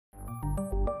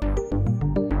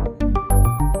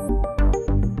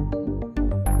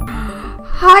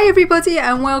Hi everybody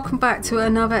and welcome back to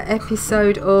another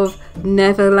episode of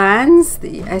Netherlands,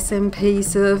 the SMP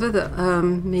server that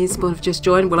me and Spon have just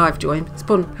joined. Well, I've joined.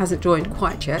 Spon hasn't joined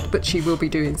quite yet, but she will be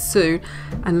doing soon.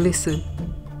 And listen.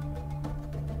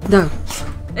 No.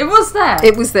 It was there.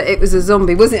 It was there. It was a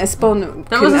zombie. Wasn't it a Spon?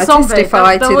 There was a zombie.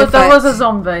 There was a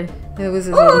zombie. There was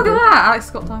a zombie. Oh, look at that.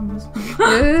 Alex got diamonds.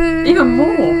 Even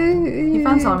more. He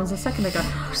found diamonds a second ago.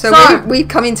 So we've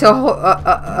come into a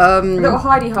little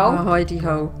hidey hole. A hidey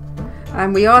hole.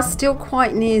 And we are still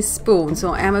quite near spawn,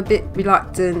 so I am a bit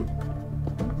reluctant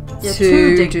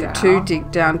to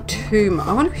dig down too much.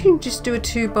 I wonder if we can just do a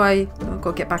 2 by... Oh, I've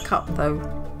got to get back up though.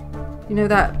 You know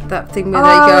that thing where they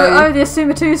go... Oh, the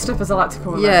Asuma 2 stuff, as I like to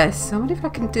call it. Yes. I wonder if I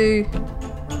can do...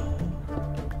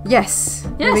 Yes.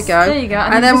 There we go. There you go.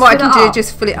 And then what I can do is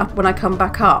just fill it up when I come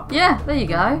back up. Yeah, there you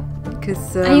go.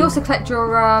 And you also collect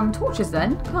your torches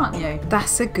then, can't you?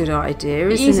 That's a good idea,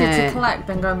 isn't it? Easier to collect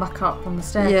than going back up on the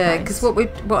staircase. Yeah, because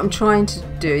what I'm trying to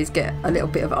do is get a little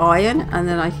bit of iron, and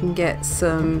then I can get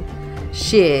some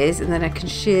shears, and then I can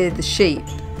shear the sheep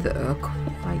that are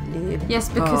quite near. Yes,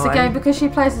 because again, because she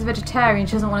plays as a vegetarian,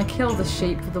 she doesn't want to kill the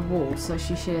sheep for the wool, so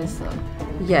she shears them.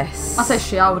 Yes. I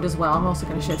say I would as well. I'm also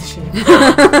going to shear the sheep.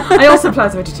 I also play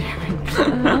as a vegetarian.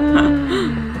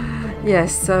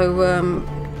 Yes, so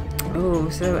you're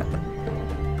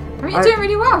doing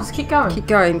really well. Just keep going. Keep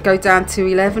going. Go down to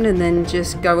 11 and then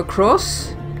just go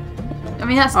across. I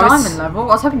mean, that's diamond level.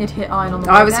 I was hoping you'd hit iron on the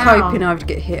way down. I was hoping I would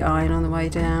get hit iron on the way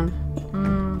down.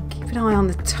 Keep an eye on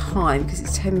the time because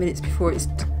it's 10 minutes before it's...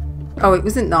 Oh, it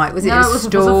wasn't night, was it? No, it was a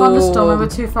thunderstorm. We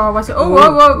were too far away. So,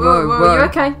 whoa. You're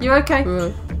okay. You're okay.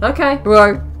 Whoa. Okay.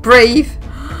 Whoa. Breathe.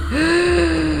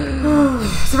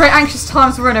 It's a very anxious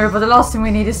time to run, everybody. The last thing we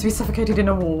need is to be suffocated in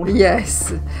a wall. Yes.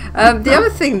 The other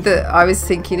thing that I was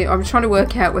thinking, I'm trying to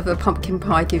work out whether pumpkin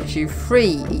pie gives you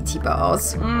 3 ET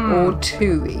bars or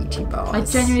 2 ET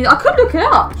bars. I could look it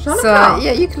up. Shall I look it up?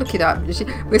 Yeah, you can look it up.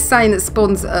 We're saying that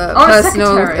Spawn's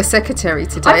a secretary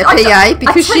today, a PA,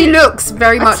 because she looks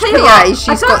very much PA.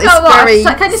 She's got this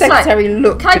very secretary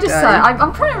look. Can I just say,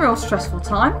 I'm having a real stressful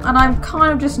time, and I'm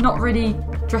kind of just not really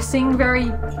dressing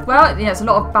very well. Yeah, it's a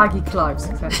lot of baggy clothes,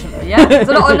 essentially. Yeah, it's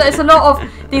a lot of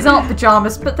these aren't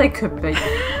pajamas, but they could be.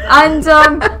 And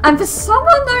for some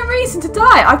unknown reason today,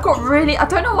 I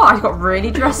don't know why, I got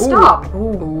really dressed up.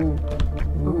 Ooh.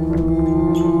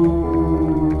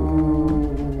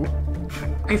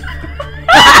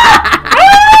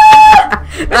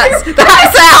 That's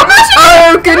our...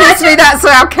 Oh goodness me, that's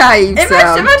our cave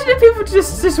sound. Imagine if people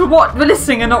just were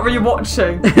listening and not really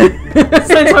watching.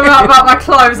 Saying something about my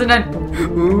clothes and then...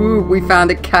 Ooh, we found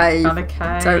a cave.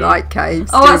 Don't like caves.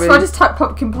 Oh, that's why I just typed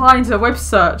pumpkin pie into a web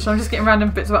search. I'm just getting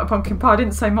random bits about pumpkin pie. I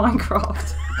didn't say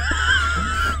Minecraft.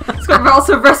 It's got lots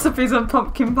of recipes on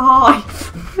pumpkin pie.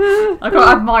 I've got to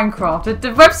add Minecraft.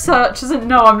 The web search doesn't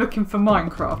know I'm looking for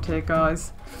Minecraft here,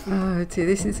 guys. Oh dear,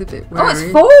 this is a bit worrying. Oh, it's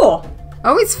 4!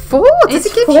 Oh, it's 4! Does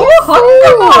it give you 4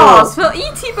 bars for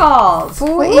ET bars!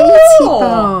 4 ET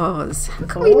bars! How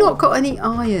come we not got any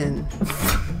iron?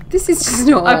 This is just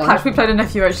not on. Patch, we played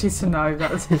enough UHCs to know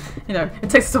that, it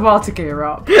takes us a while to gear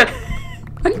up. I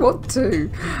only want 2.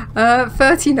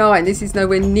 39, this is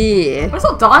nowhere near. Well, it's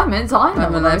not diamond, it's iron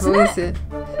level, is it?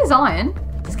 It is iron.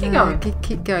 Just keep going.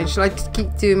 Keep going. Shall I just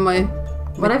keep doing my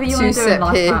whatever you want to do in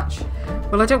life, Patch?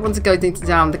 Well, I don't want to go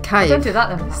down the cave. Don't do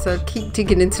that then. So keep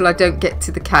digging until I don't get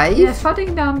to the cave. Yeah, try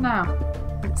digging down now.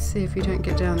 Let's see if we don't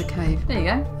get down the cave. There you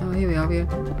go. Oh, here we are.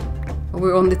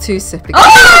 We're on the 2-step again. Oh,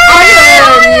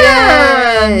 iron!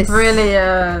 Yes!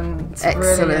 Brilliant.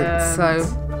 Excellent. Brilliant. So,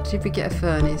 did we get a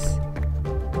furnace?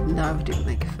 No, we didn't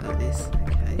make a furnace.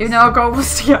 Okay. Even though our goal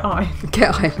was to get iron.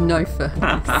 Get iron, no furnace.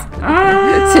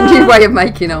 It's a new way of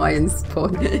making iron,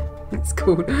 Spawn. It's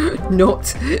called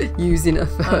not using a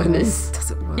furnace.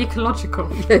 Doesn't work. Ecological.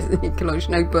 Yes,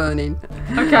 ecological, no burning.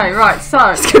 Okay, right,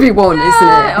 so. It's going to be 1, isn't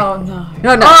it? Oh,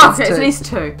 no. No, it's at least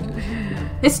 2.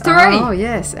 It's 3. Oh,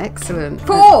 yes, excellent.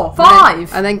 4,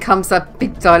 5. And then comes that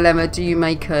big dilemma, do you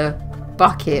make a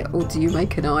bucket or do you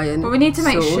make an iron Well, we need to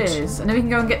make sword? shears, and then we can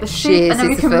go and get the sheep, and then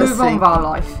we can move on with our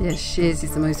life. Yeah, shears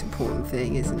is the most important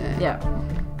thing, isn't it? Yeah.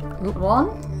 Oop.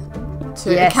 1,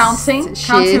 2. Yes. Counting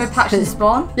with Patch and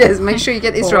Spon. Yes, make sure you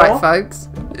get this 4. right, folks.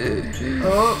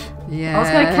 Oh. Yeah. I was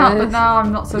going to count, but now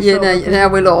I'm not so sure. Yeah, now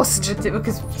we're lost.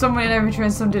 Because someone in inventory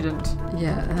and some didn't.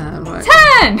 Yeah, right.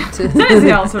 10! 10 is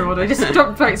the answer, everybody. Just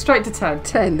jump straight to 10.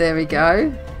 10, there we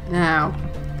go. Now,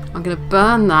 I'm going to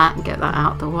burn that and get that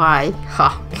out the way.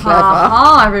 Ha, clever.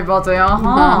 Aha, everybody,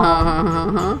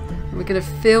 aha. We're going to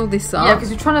fill this up. Yeah, because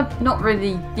we're trying to not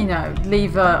really, you know,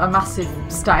 leave a massive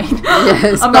stain.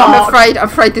 Yes, but I'm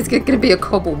afraid there's going to be a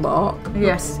cobble mark.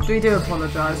 Yes, we do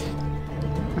apologise.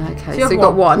 Okay, so you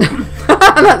got one.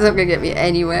 That's not going to get me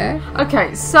anywhere.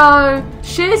 Okay, so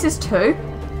shears is 2.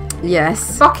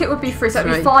 Yes. Bucket would be 3, so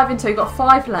that'd be 5 and 2. You've got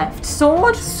 5 left.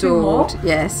 Sword, 2 more.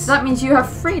 Yes. So that means you have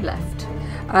 3 left.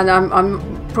 And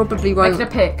I'm probably won't. Making a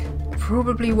pick.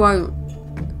 Probably won't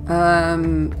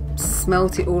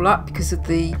smelt it all up because of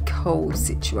the coal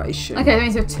situation. Okay, that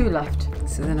means you have 2 left.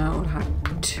 So then I'll have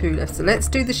 2 left. So let's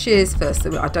do the shears first,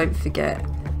 so I don't forget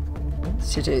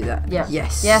to do that. Yeah.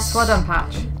 Yes. Yes. Well done,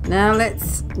 Patch. Now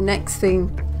next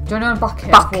thing. Do you know a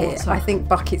bucket? Bucket. I think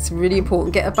bucket's really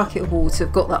important. Get a bucket of water.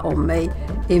 I've got that on me.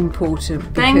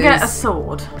 Important. Then get a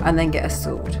sword. And then get a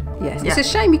sword. Yes. Yeah. It's a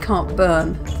shame you can't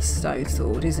burn the stone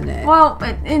sword, isn't it? Well,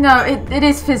 it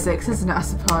is physics, isn't it? I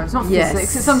suppose. Not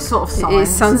physics. It's some sort of science. It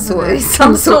is some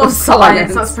some sort of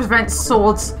science that prevents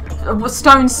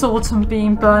stone swords from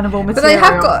being burnable material.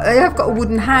 But they have got a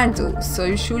wooden handle,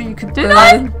 so surely you could burn.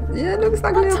 They? Yeah, it looks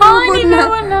like a little tiny wooden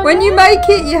one. When you make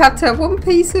it, you have to have 1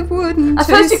 piece of wood and I 2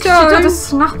 suppose you should stone. just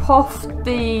snap off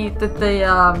the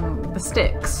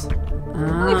sticks. What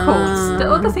are they called?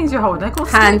 What are the things you're holding? They're called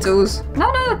handles. Sticks.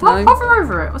 No. Hover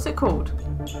over it. What's it called?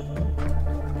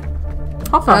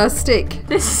 Hover. Stick.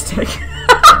 This stick.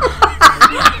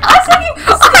 I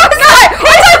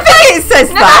don't think it says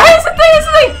that. Here's the thing.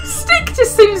 Stick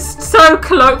just seems so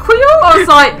colloquial. I was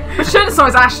like, I'm sure it's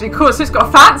always actually cool. So it's got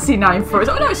a fancy name for it.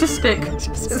 Oh no, it's just stick. It's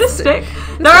just a stick.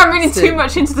 No, I'm reading too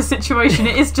much into the situation.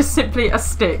 It is just simply a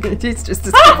stick. It is just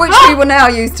a stick, which we will now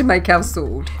use to make our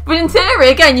sword. But in theory,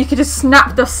 again, you could just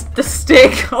snap the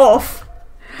stick off.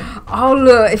 Oh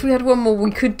look, if we had one more,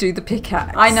 we could do the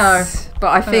pickaxe. I know,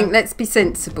 but I think let's be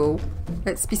sensible.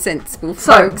 Let's be sensible,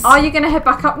 so, folks. Are you going to head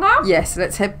back up now? Yes,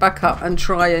 let's head back up and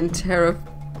try and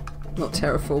not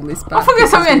terraform this back. I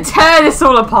thought I'm going to tear this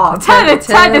all apart. Tear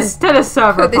this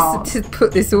server apart.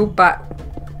 Put this all back,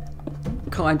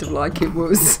 kind of like it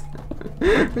was.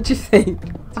 What do you think?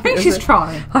 I think she's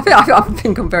trying. I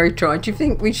think I'm very trying. Do you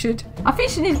think we should? I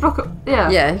think she needs to block up. Yeah.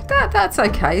 Yeah, that's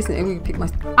okay, isn't it? We can pick my.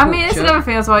 I mean, it's another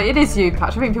thing as well. It is you,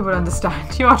 Patch. I think people will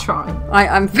understand. You are trying.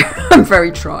 I'm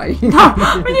very trying. No,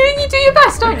 I mean, you do your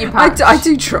best, don't you, Patch? I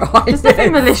do try. There's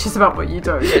nothing malicious about what you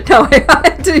do. No,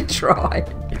 I do try.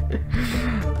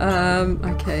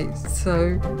 Okay,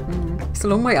 so it's a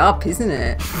long way up, isn't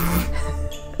it?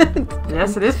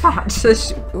 Yes, it is, Patch. So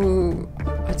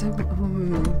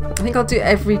I think I'll do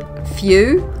every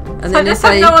few, and then just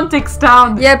no one digs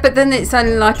down. Yeah, but then it's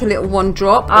only like a little 1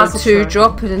 drop or 2 true.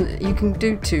 drop, and you can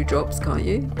do 2 drops, can't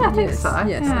you? Yeah, I think so.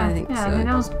 Yes, yeah, I think so. I mean,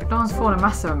 no one's fallen a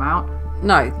massive amount.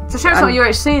 No. So show us on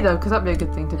UHC though, because that'd be a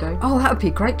good thing to do. Oh, that would be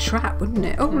a great trap, wouldn't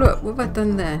it? Oh, look, what have I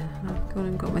done there? I've gone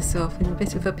and got myself in a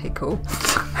bit of a pickle.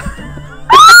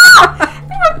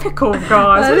 Pickle,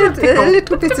 guys. A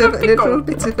little bit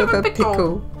of a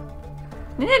pickle.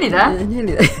 You're nearly there. Yeah,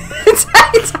 nearly there.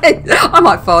 I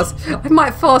might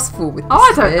fast forward with this. Oh,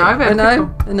 I don't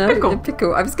know. I know.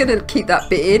 Pickle. I was going to keep that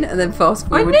bit in and then fast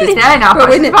forward. We're nearly there now.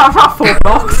 We're about 4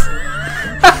 blocks.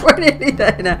 We're nearly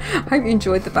there now. I hope you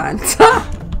enjoyed the banter.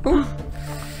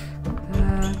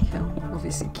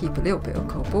 Obviously, keep a little bit of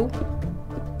cobble.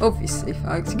 Obviously,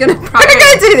 folks, we're going to do this.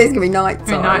 It's going to be night time. It's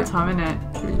going to be night time, isn't it?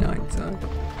 It's going to be night time.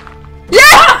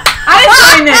 Yeah! And it's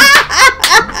raining.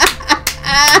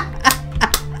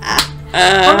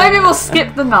 Well, maybe we'll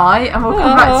skip the night and we'll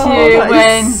come back to you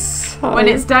when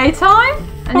it's daytime,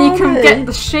 and you can get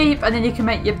the sheep, and then you can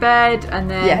make your bed, and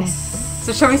then. Yes.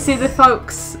 So shall we see the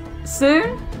folks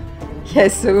soon?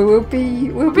 Yes. So we'll be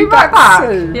right back.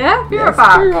 soon. Yeah, be right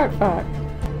back.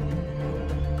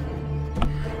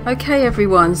 Okay,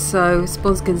 everyone. So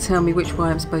Spon's going to tell me which way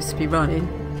I'm supposed to be running.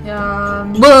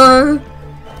 Whoa.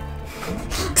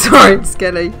 Sorry,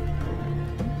 Skelly.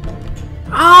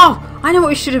 Oh, I know what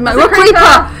we should have made.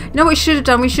 Creeper! You know what we should have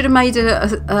done? We should have made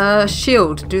a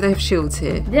shield. Do they have shields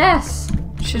here? Yes.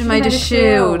 Should have made a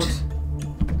shield.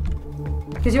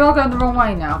 Because you are going the wrong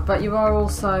way now, but you are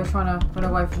also trying to run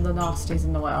away from the nasties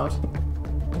in the world.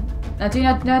 Now, do you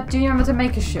remember to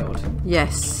make a shield?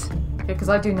 Yes. Because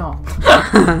I do not.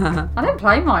 I don't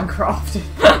play Minecraft.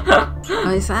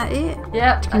 Oh, is that it?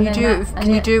 Yep. Can you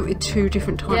do it with 2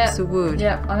 different types of wood?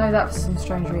 Yep, I know that for some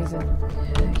strange reason.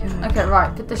 Okay. Okay,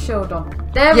 right, put the shield on.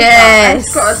 There we go. Yes.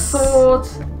 It's got a sword.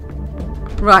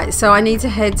 Right, so I need to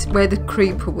head where the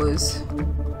creeper was.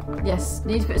 Yes,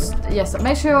 make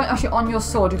sure you're actually on your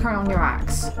sword. You're currently on your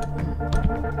axe.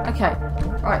 Okay,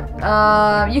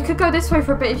 right. You could go this way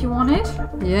for a bit if you wanted.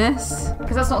 Yes.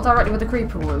 Because that's not directly where the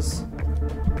creeper was.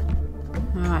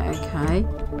 Right, okay.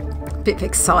 Bit of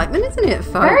excitement, isn't it,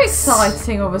 folks? Very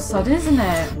exciting all of a sudden, isn't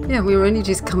it? Yeah, we were only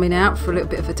just coming out for a little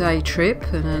bit of a day trip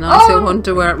and a nice little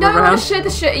wander around. No, we want to share the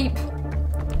sheep.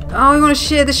 Oh, we want to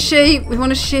share the sheep. We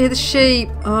want to share the sheep.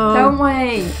 Oh. Don't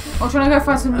we? I'm trying to go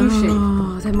find some new sheep.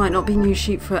 Oh, there might not be new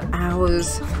sheep for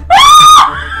hours.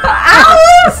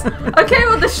 Hours? Okay,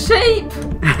 well, the sheep.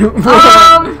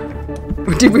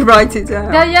 Did we write it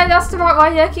down? Yeah, that's the right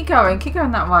way. Yeah, keep going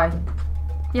that way.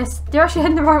 Yes, you're actually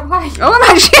heading the right way. Oh, I'm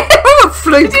actually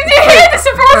flew. Did you hear the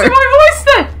surprise in my voice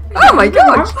then? Oh my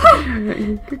god!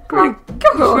 My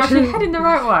gosh, we're actually heading the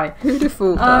right way. Who'd have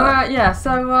thought that? Yeah,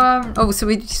 so Oh, so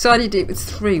we decided it was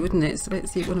 3, wouldn't it? So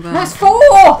let's see what about. No, it's 4!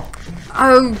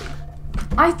 Oh,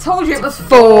 I told you it was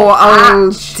 4.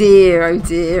 Oh dear, oh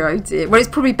dear, oh dear. Well, it's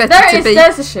probably better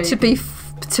there's a sheep.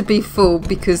 to be full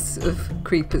because of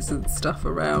creepers and stuff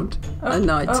around at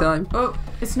night time. Oh,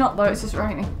 it's not though, it's just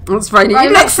raining. Well, it's raining.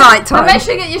 Right, It's night time. Make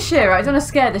sure you get your shearer. I don't want to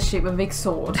scare the sheep with a big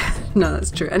sword. No,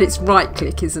 that's true. And it's right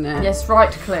click, isn't it? Yes,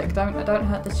 right click. Don't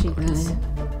hurt the sheepies.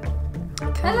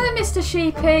 Okay. Hello, Mr.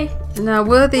 Sheepy. Now,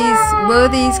 were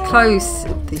these close?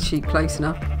 The sheep close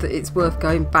enough that it's worth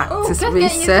going back to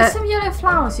reset? Get some yellow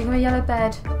flowers. You got a yellow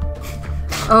bed.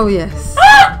 Oh yes.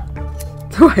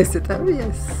 Why is it that? Oh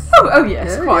yes. Oh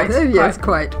yes, quite. Oh yes,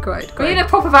 quite. We need a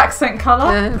pop of accent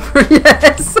colour.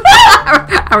 Yes.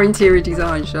 Our interior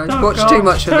design show. Watched too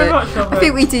much of it. I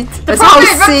think we did a whole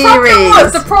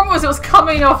series. The problem was it was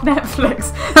coming off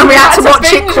Netflix. And we had to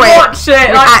watch it quick. Watch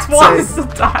it like twice a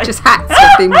day. Just had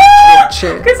to binge watch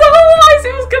it. Because otherwise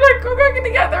we weren't going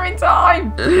to get there in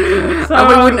time. So, and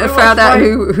we wouldn't have found out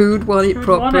who'd won it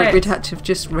properly. We'd had to have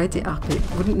just read it up. It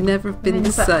wouldn't never have been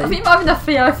the same. I think you might have enough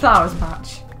yellow flowers,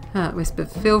 Patch. Whisper,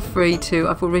 feel free to.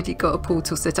 I've already got a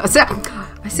portal set up.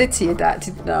 I said to you that,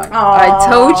 didn't I? Aww. I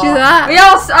told you that. We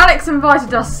asked, Alex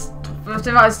invited us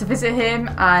to visit him,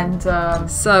 and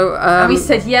and we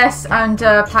said yes, and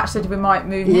Patch said we might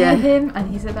move near him, and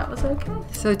he said that was okay.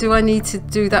 So do I need to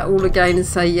do that all again and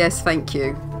say yes, thank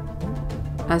you?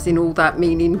 As in all that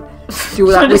meaning. Do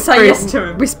all that just say yes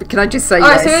to him. Whisper. Can I just say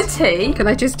yes? Alright, so a T. Can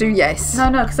I just do yes? No,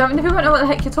 because we won't know what the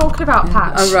heck you're talking about,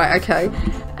 Patch. Oh right, okay.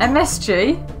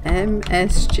 MSG.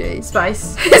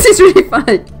 Space. This is really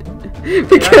funny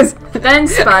because then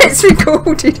space. It's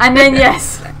recorded and then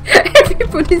yes.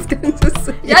 Everybody's going to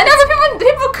see. Yeah, I know.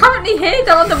 People currently hear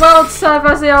that on the world server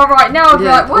as they are right now. Be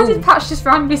like, why did Patch just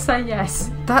randomly say yes?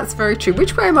 That's very true.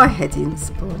 Which way am I heading,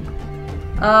 Spawn?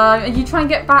 Are you trying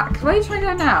to get back? Where are you trying to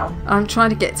go now? I'm trying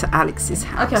to get to Alex's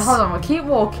house. Okay, hold on. We'll keep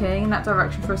walking in that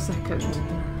direction for a second.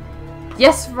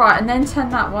 Yes, right, and then turn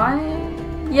that way.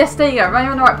 Yes, there you go. Right,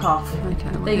 you're on the right path. Okay,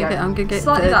 well, there you go. I'm going to get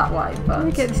slightly that way. But let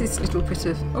me get this little bit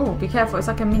of. Oh, be careful! It's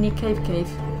like a mini cave.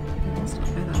 Let's not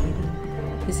go that way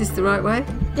then. Is this the right way?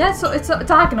 Yeah, so it's a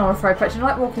diagonal, I'm afraid, but you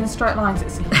like walking in straight lines, it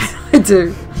seems.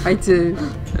 I do.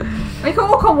 We can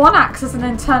walk on one axis and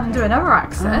then turn and do another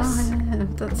axis. Oh, yeah.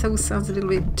 That all sounds a little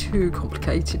bit too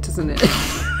complicated, doesn't it?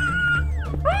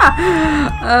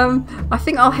 I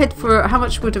think I'll head for. How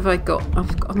much wood have I got?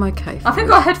 I'm okay. I think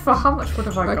I'll head for how much wood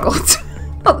have I got?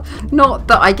 Not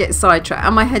that I get sidetracked.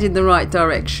 Am I heading the right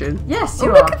direction? Yes,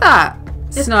 you are. Look at that.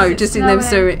 Snow just in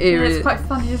those areas. Yeah, it's quite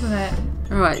funny, isn't it?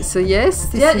 Alright, so yes.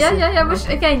 Yeah. Which,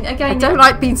 again. I don't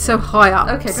like being so high up.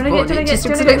 Okay, it just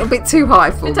looks a little bit too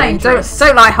high for me. Dangerous.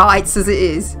 Don't like heights as it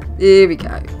is. Here we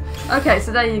go. Okay,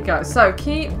 so there you go. So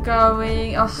keep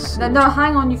going. Oh, no,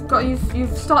 hang on.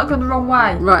 You've started going the wrong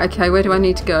way. Right. Okay. Where do I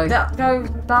need to go? Go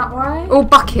that way. Oh,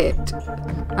 bucket.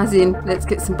 As in, let's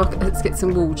get some bucket. Let's get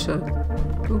some water.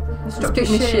 Ooh, let's get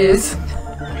my shears.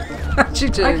 How'd you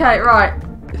do? Okay. Right.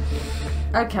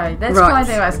 Okay. Let's try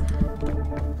this.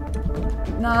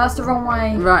 No, that's the wrong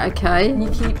way. Right. Okay. And you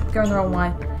keep going the wrong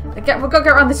way. We've got to get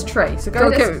around this tree. So go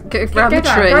around the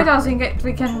tree. Go down so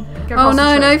we can go across the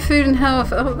tree. No food and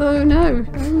health. Oh no.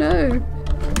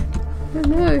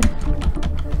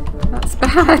 That's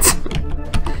bad.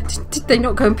 Did they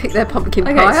not go and pick their pumpkin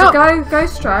pie up? Okay, so go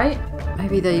straight.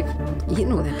 Maybe they've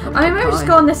eaten all their pumpkin pie. Maybe just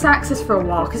go on this axis for a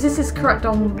while because this is correct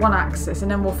on one axis, and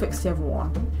then we'll fix the other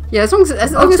one. Yeah, as long as don't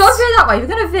veer that way. We're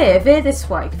going to veer this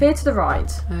way. Veer to the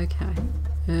right. Okay.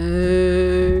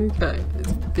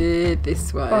 Let's veer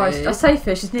this way. Right, I say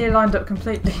fish is nearly lined up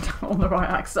completely on the right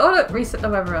axis. Oh look, reset the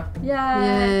weather.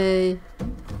 Yay!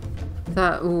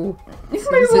 That all. You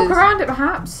can maybe walk around it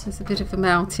perhaps. There's a bit of a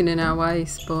mountain in our way,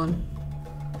 Spawn.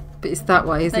 But it's that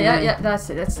way, isn't it? Yeah, that's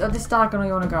it. That's this diagonal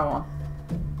you want to go on.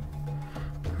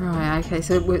 Right. Okay.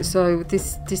 So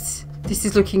this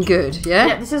is looking good. Yeah.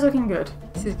 Yeah, this is looking good.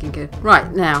 This is looking good. Right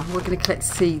now, we're going to collect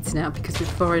seeds now because we're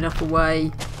far enough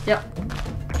away. Yep.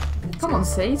 Come on,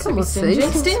 seeds. Come on, Stingy.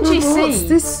 seeds. Stingy What's seeds.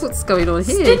 this? What's going on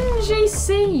here? Stingy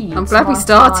seeds. I'm glad we my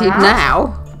started fire.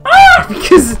 now.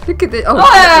 Because look at this. Oh,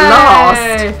 at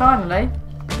Hey, last. finally.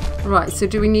 Right, so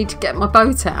do we need to get my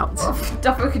boat out? I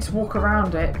thought we could just walk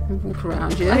around it. Walk around,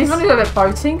 And if you yes. want to go a bit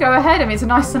boating, go ahead. I mean, it's a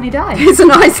nice sunny day. It's a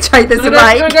nice day. There's a Wanna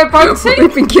lake. go boating?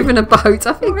 We've been given a boat.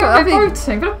 I think. We're going to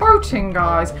boating. Bit of boating,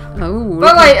 guys. Oh,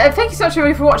 By the way, thank you so much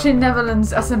everybody for watching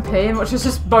Netherlands SMP and watching us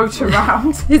just boat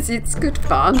around. it's good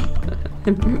fun.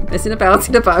 Messing about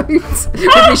in a boat with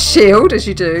his shield, as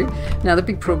you do. Now the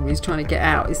big problem is trying to get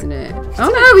out, isn't it? Oh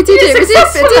no, we did it! We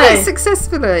did it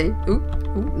successfully. Ooh,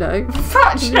 no.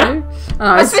 Patch. No.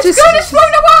 Oh, It's going, it's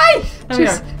flown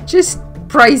away! Just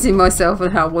praising myself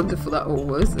on how wonderful that all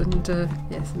was, and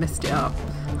yes, messed it up.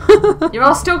 You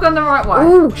are still going the right way.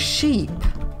 Oh, sheep.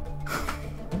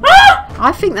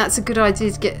 I think that's a good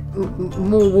idea to get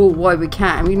more wool while we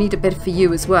can. We need a bed for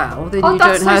you as well. Then you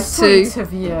that's don't have so sweet to.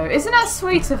 of you. Isn't that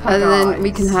sweet of her, And guys? then we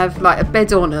can have like a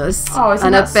bed on us isn't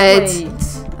and that a bed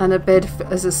sweet? and a bed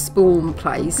as a spawn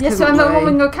place. Yes, and the one we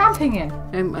can go camping in.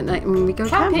 And when we go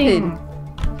Camping.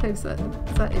 camping. Okay, is that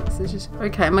it? So just,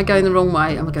 okay, am I going the wrong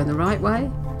way? Am I going the right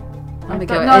way? Am I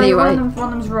going No, anyway? one of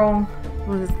them's wrong.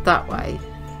 Well, it's that way.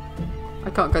 I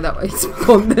can't go that way.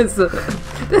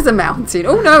 There's a mountain.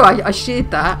 Oh no, I sheared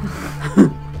that.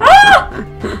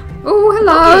 Oh,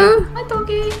 hello. Hi,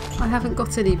 doggy. I haven't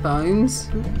got any bones.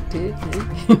 Oh, dear.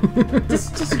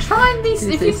 Just try and be. You If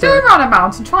think you so? do run a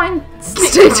mountain, try and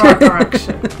stick in the right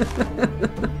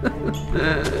direction.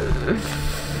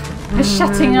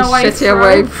 Macheting our way Macheting our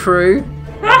way through.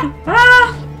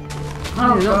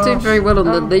 Oh, We're not doing very well on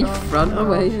the leaf front, are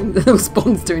we? And the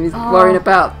Spawn's doing his worrying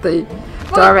about the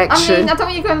direction. I mean, I don't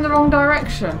want you going in the wrong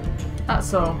direction.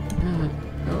 That's all.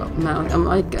 Am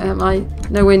I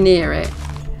nowhere near it?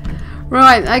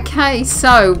 Right, okay,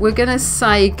 so we're going to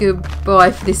say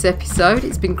goodbye for this episode.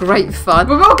 It's been great fun.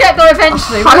 We will get there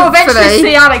eventually. We'll eventually Hopefully.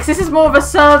 see Alex. This is more of a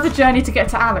serve the journey to get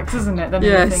to Alex, isn't it, than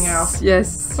anything else?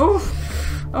 Yes. Oof.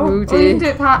 Oh, Oh, dear. you can do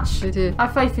it, Patch. Oh, dear. I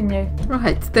have faith in you.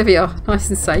 Right, there we are. Nice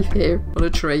and safe here on a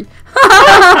tree.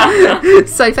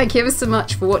 So thank you ever so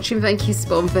much for watching. Thank you,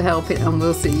 Spon, for helping, and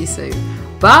we'll see you soon.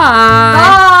 Bye.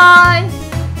 Bye.